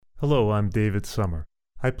Hello, I'm David Summer.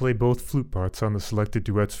 I play both flute parts on the Selected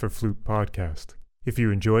Duets for Flute podcast. If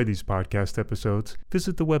you enjoy these podcast episodes,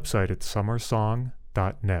 visit the website at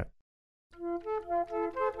summersong.net.